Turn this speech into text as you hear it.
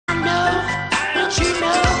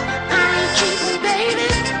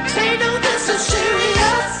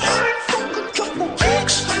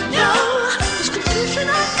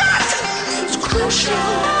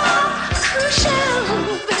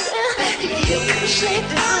Shape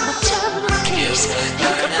it from a terminal case. You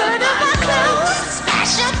can burn up my clothes,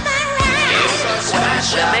 smash up my ride.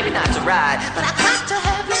 Maybe not to ride, but I got to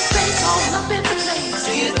have your face all up in the place.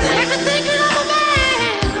 Do you think? Like I'm thinking of a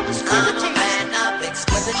man of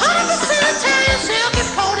exquisite taste. 100% Italian, silk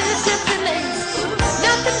imported in different lace.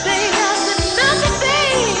 Nothing, babe, nothing,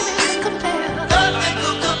 babe, compared to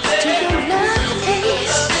your love and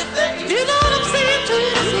taste. You know what I'm saying to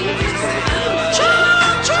you?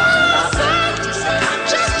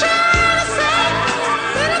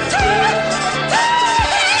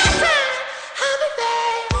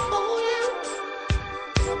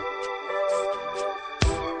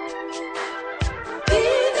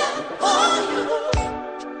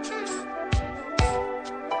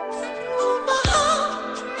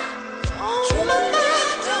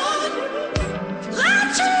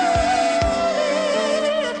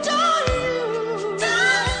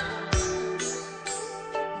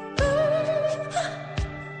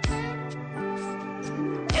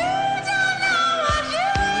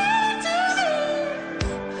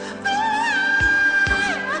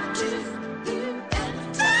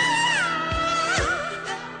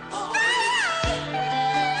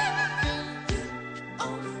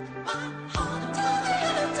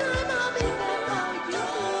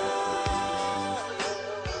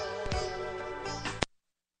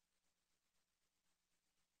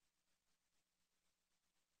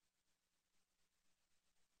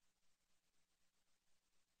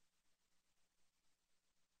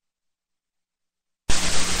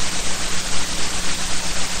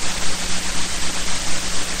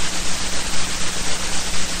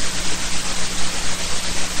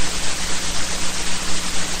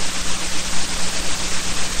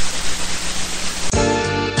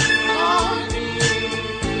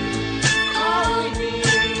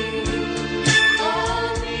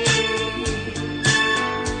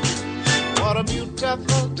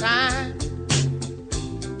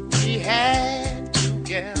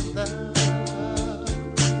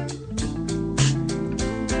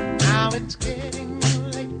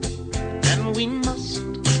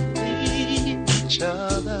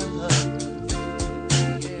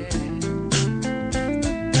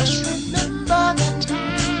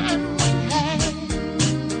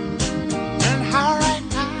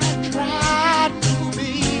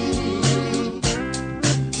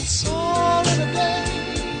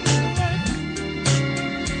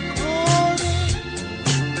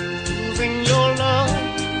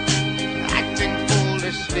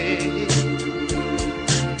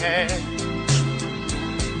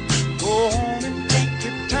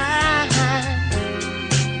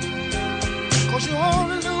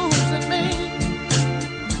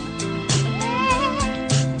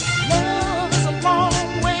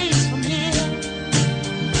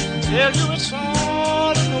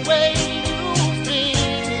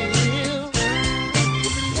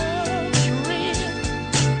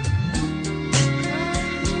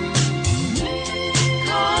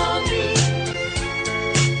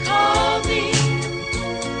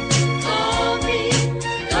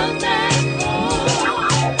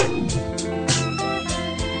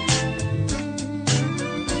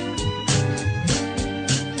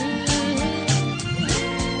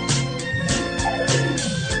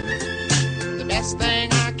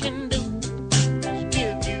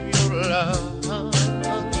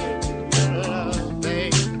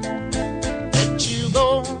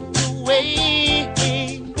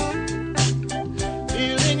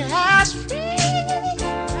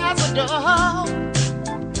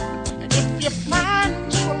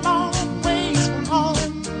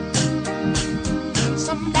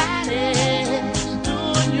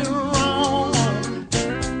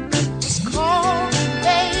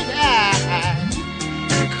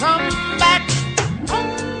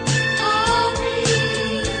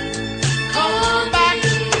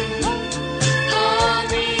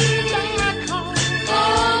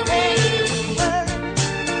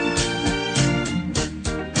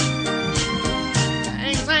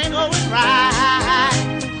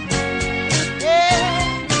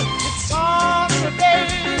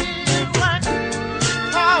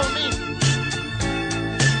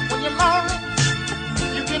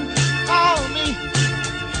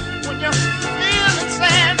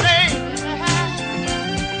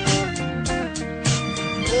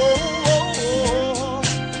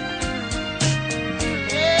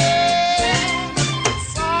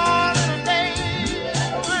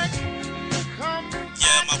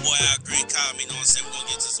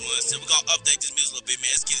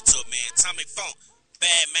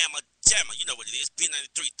 You know what it is.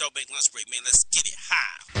 B93 Throwback Lunch Break, man. Let's get it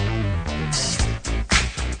high.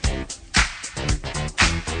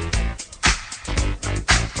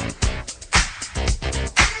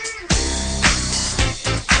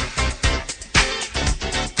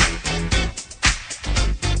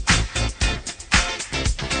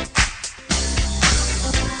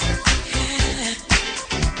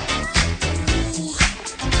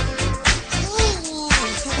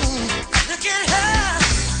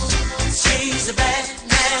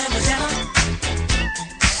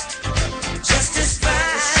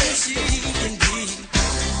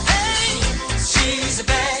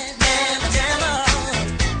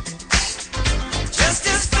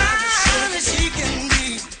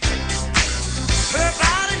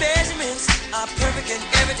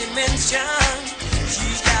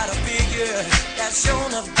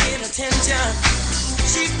 love get attention.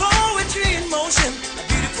 She's poetry in motion, a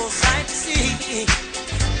beautiful sight to see.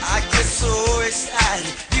 I get so excited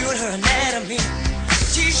viewing her anatomy.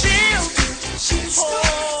 She's real, she's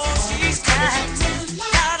tight,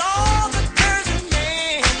 got all the curves a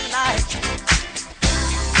man like.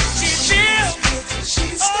 She's real,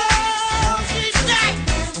 she's tight,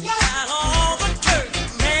 got all the curves a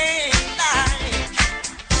man like.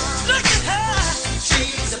 Look at her,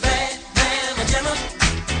 she's a bad man, a gentleman,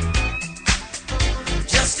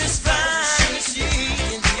 just as fine as she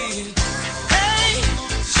can be. Hey,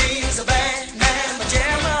 she's a bad man, a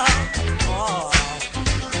gentleman, oh,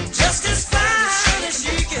 just as fine as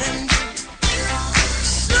she can be.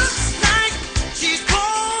 Looks like she's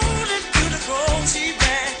born into the grown. She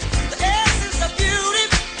bad, the essence of beauty,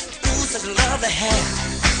 ooh, such love to have.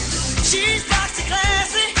 She's foxy,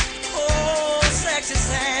 classy, oh, sexy,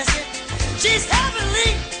 sassy. She's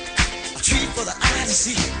heavenly, a treat for the eye to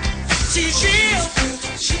see. She's real,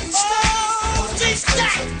 she's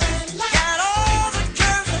stacked, got all the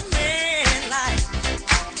curves a man like.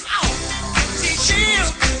 She's real,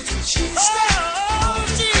 she's stacked,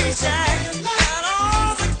 got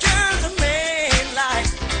all the curves a man like.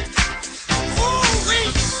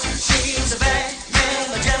 Ooh-wee, she's a bad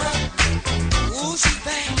man, a gentleman. Ooh, she's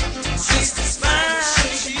bad, she's as fine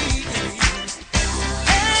as she can be.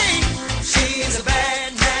 Hey, she's a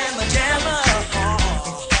bad man, a gentleman,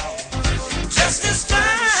 just as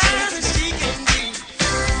fine as she can be.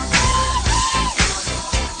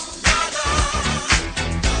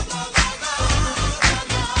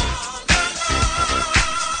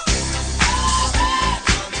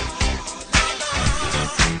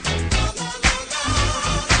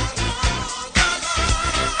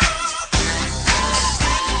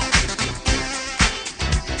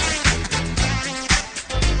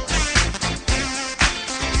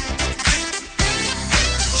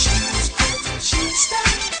 She's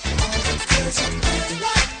stacked, all the curves a man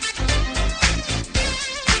like.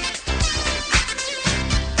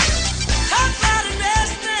 Hot body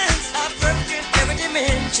restless, are perfect in every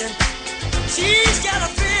dimension. She's got a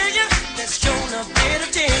figure that's shown a bit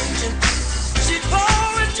of tension. She's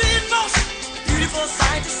poetry in motion, beautiful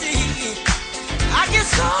sight to see. I get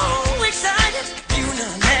so excited viewing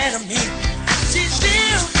her anatomy. She's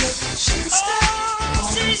real, she's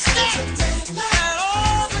stacked, got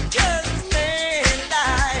all the curves a man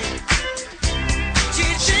like.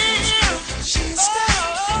 She's real, she's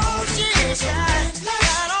tight,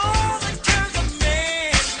 got all the curves a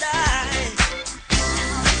man like.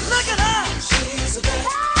 Look at her, she's a bad man,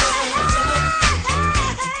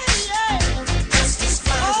 just as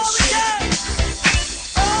fine as she can.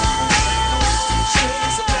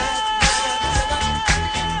 She's a bad man,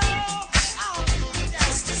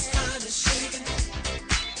 just as fine as she can.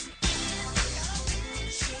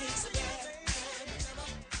 She's a bad man.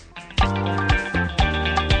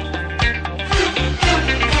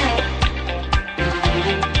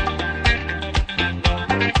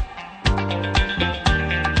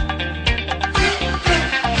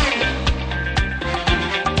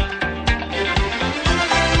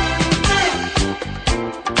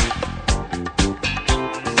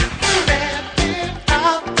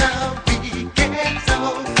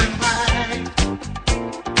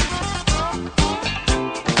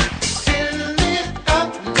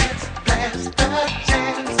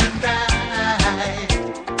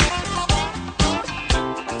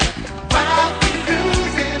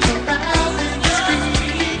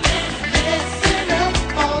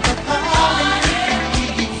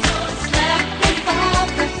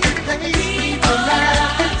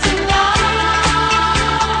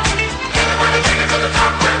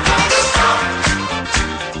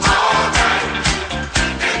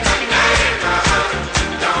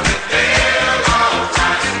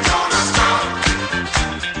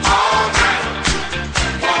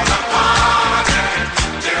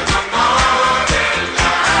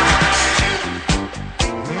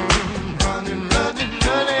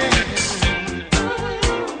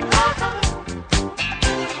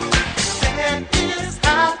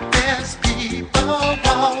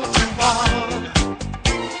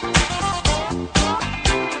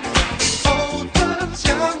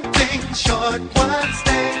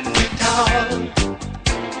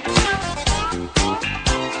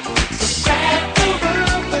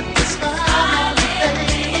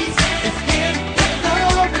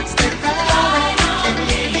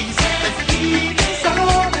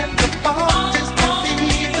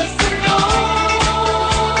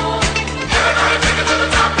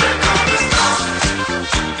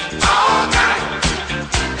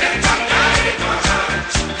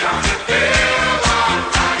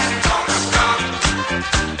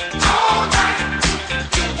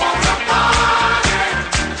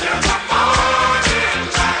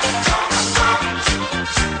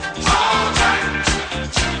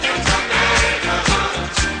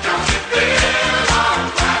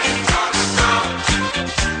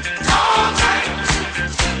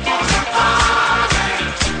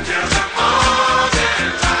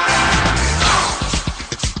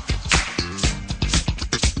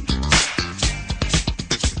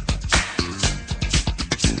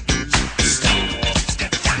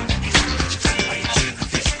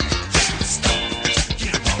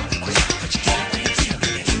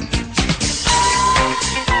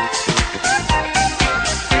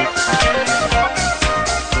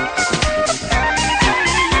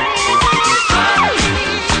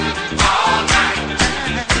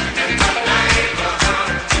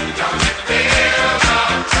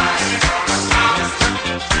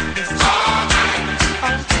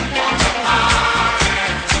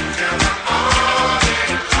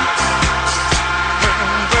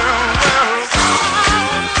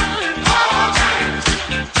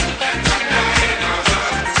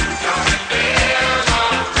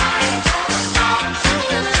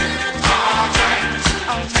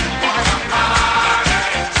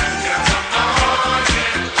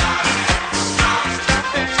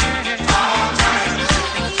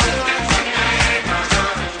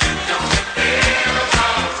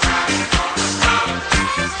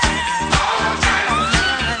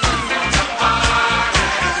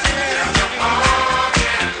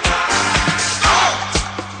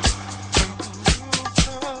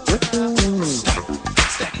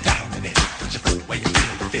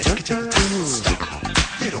 Stop.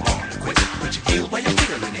 You don't wanna quit, but you feel while you're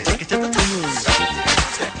feeling it. Take it to the top.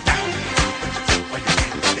 Step down. While you're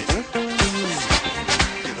feeling it.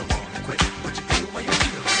 You don't wanna quit, but you feel while you're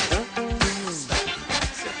feeling it.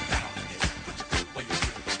 Step down. While you're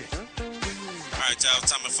feeling it. All right, y'all.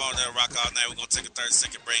 Time to phone that rock all night. We're gonna take a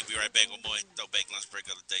 30-second break. Be right back with more throwback lunch break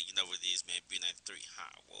of the day. You know what it is, man. B93. Hi,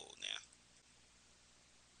 whoa, now.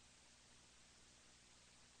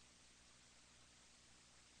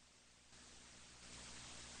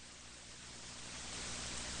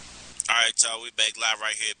 All right, y'all. We back live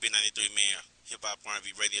right here at B93, man. Hip Hop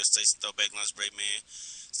R&B radio station, throwback lunch break, man.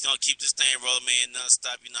 It's gonna keep this thing rolling, man,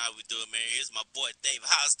 non-stop. You know how we do it, man. Here's my boy Dave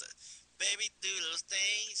Hoster. Baby, do those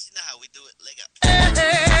things. You know how we do it. Leg up.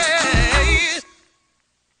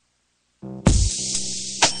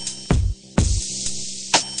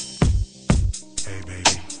 Hey,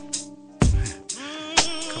 baby.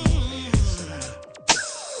 Come on here, sit down.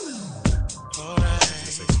 Alright.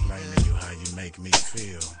 Just explain to you how you make me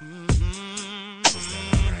feel. Is that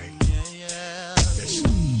alright? Yeah.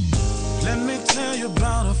 Listen. Let me tell you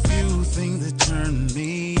about a few things that turn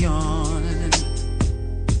me on.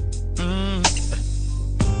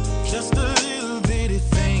 Just a little bitty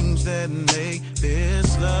things that make this